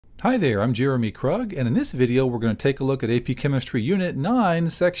Hi there, I'm Jeremy Krug, and in this video we're going to take a look at AP Chemistry Unit 9,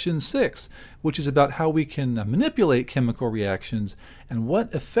 Section 6, which is about how we can manipulate chemical reactions and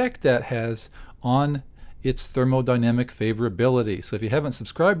what effect that has on its thermodynamic favorability. So if you haven't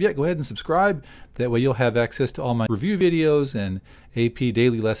subscribed yet, go ahead and subscribe. That way you'll have access to all my review videos and AP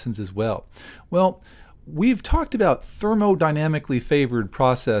daily lessons as well. Well, we've talked about thermodynamically favored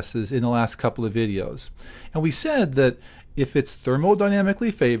processes in the last couple of videos, and we said that if it's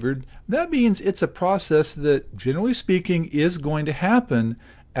thermodynamically favored, that means it's a process that, generally speaking, is going to happen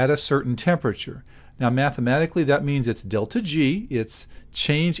at a certain temperature. Now, mathematically, that means its delta G, its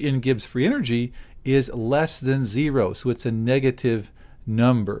change in Gibbs free energy, is less than 0, so it's a negative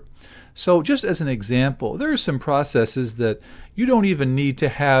number. So just as an example, there are some processes that you don't even need to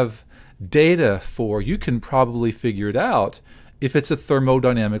have data for. You can probably figure it out if it's a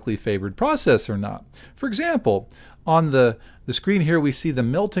thermodynamically favored process or not. For example, on the screen here we see the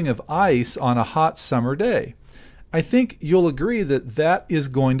melting of ice on a hot summer day. I think you'll agree that that is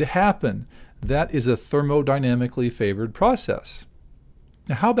going to happen. That is a thermodynamically favored process.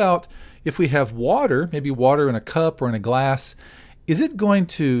 Now how about if we have water, maybe water in a cup or in a glass, is it going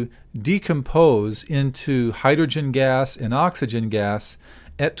to decompose into hydrogen gas and oxygen gas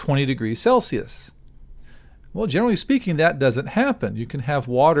at 20 degrees Celsius? Well, generally speaking, that doesn't happen. You can have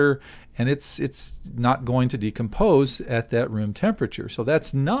water and it's not going to decompose at that room temperature. So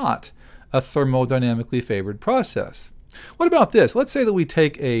that's not a thermodynamically favored process. What about this? Let's say that we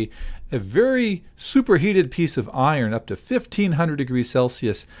take a very superheated piece of iron up to 1500 degrees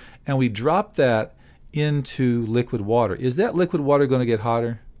Celsius and we drop that into liquid water. Is that liquid water going to get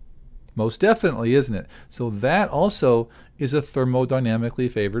hotter? Most definitely, isn't it? So that also is a thermodynamically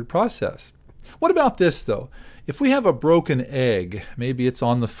favored process. What about this though? If we have a broken egg, maybe it's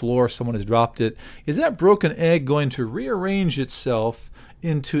on the floor, someone has dropped it, is that broken egg going to rearrange itself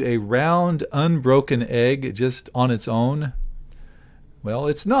into a round, unbroken egg just on its own? Well,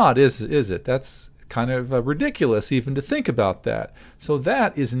 it's not, is it? That's kind of ridiculous even to think about that. So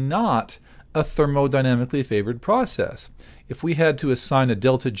that is not a thermodynamically favored process. If we had to assign a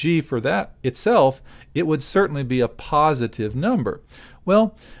delta G for that itself, it would certainly be a positive number.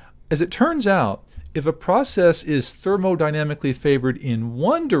 Well, as it turns out, if a process is thermodynamically favored in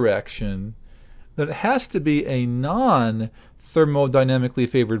one direction, then it has to be a non-thermodynamically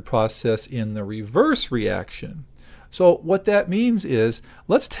favored process in the reverse reaction. So what that means is,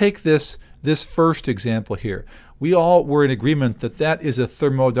 let's take this first example here. We all were in agreement that that is a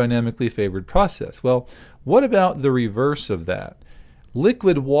thermodynamically favored process. Well, what about the reverse of that?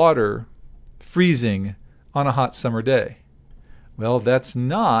 Liquid water freezing on a hot summer day. Well, that's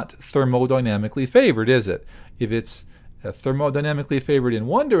not thermodynamically favored, is it? If it's thermodynamically favored in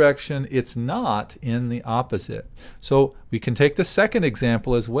one direction, it's not in the opposite. So we can take the second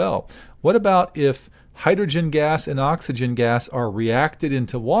example as well. What about if hydrogen gas and oxygen gas are reacted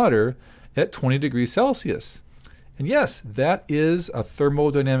into water at 20 degrees Celsius? And yes, that is a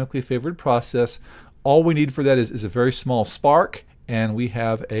thermodynamically favored process. All we need for that is a very small spark, and we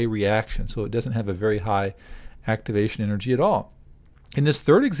have a reaction. So it doesn't have a very high activation energy at all. In this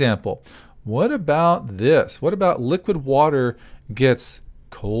third example, what about this? What about liquid water gets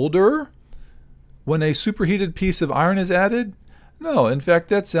colder when a superheated piece of iron is added? No, in fact,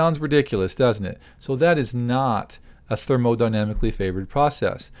 that sounds ridiculous, doesn't it? So that is not a thermodynamically favored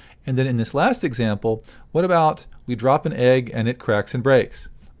process. And then in this last example, what about we drop an egg and it cracks and breaks?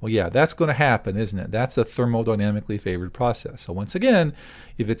 Well, yeah, that's going to happen, isn't it? That's a thermodynamically favored process. So once again,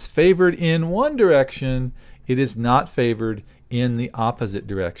 if it's favored in one direction, it is not favored in the opposite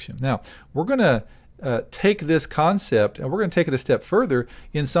direction. Now, we're going to take this concept and we're going to take it a step further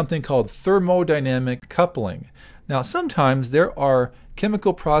in something called thermodynamic coupling. Now, sometimes there are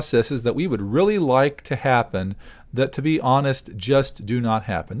chemical processes that we would really like to happen that, to be honest, just do not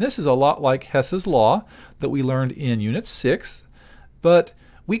happen. This is a lot like Hess's law that we learned in Unit 6, but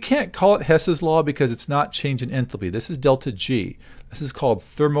we can't call it Hess's law because it's not change in enthalpy. This is delta G. This is called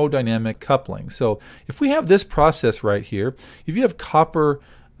thermodynamic coupling. So if we have this process right here, if you have copper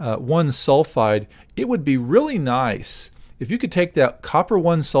 1 sulfide, it would be really nice if you could take that copper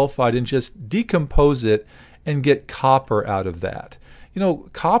 1 sulfide and just decompose it and get copper out of that. You know,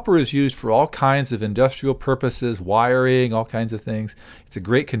 copper is used for all kinds of industrial purposes, wiring, all kinds of things. It's a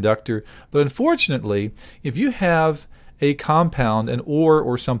great conductor. But unfortunately, if you have a compound, an ore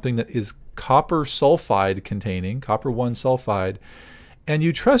or something that is copper sulfide containing, copper 1 sulfide, and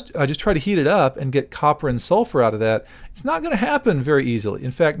you just try to heat it up and get copper and sulfur out of that, it's not going to happen very easily.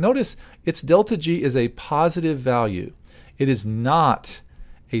 In fact, notice its delta G is a positive value. It is not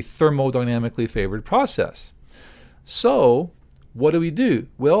a thermodynamically favored process. So what do?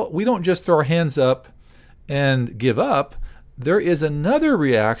 Well, we don't just throw our hands up and give up. There is another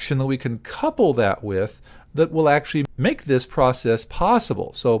reaction that we can couple that with that will actually make this process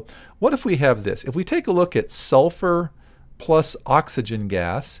possible. So what if we have this? If we take a look at sulfur plus oxygen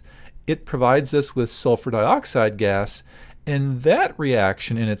gas, it provides us with sulfur dioxide gas, and that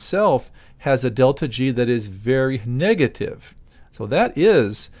reaction in itself has a delta G that is very negative. So that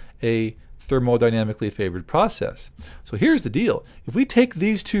is a thermodynamically favored process. So here's the deal. If we take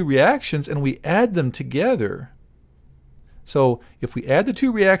these two reactions and we add them together, so if we add the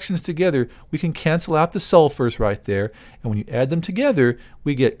two reactions together, we can cancel out the sulfurs right there, and when you add them together,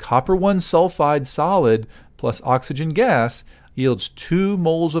 we get copper 1 sulfide solid plus oxygen gas yields 2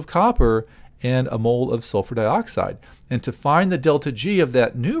 moles of copper and a mole of sulfur dioxide. And to find the delta G of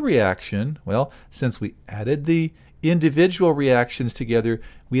that new reaction, well, since we added the individual reactions together,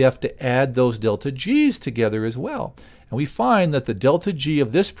 we have to add those delta G's together as well. And we find that the delta G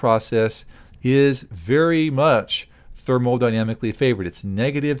of this process is very much thermodynamically favored. It's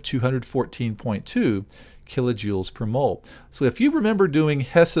negative 214.2 kilojoules per mole. So if you remember doing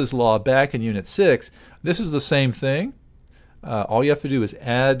Hess's law back in Unit 6, this is the same thing. All you have to do is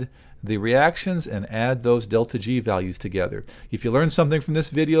add the reactions and add those delta G values together. If you learned something from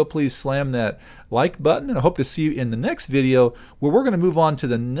this video, please slam that like button, and I hope to see you in the next video where we're going to move on to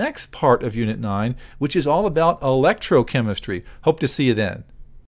the next part of Unit 9, which is all about electrochemistry. Hope to see you then.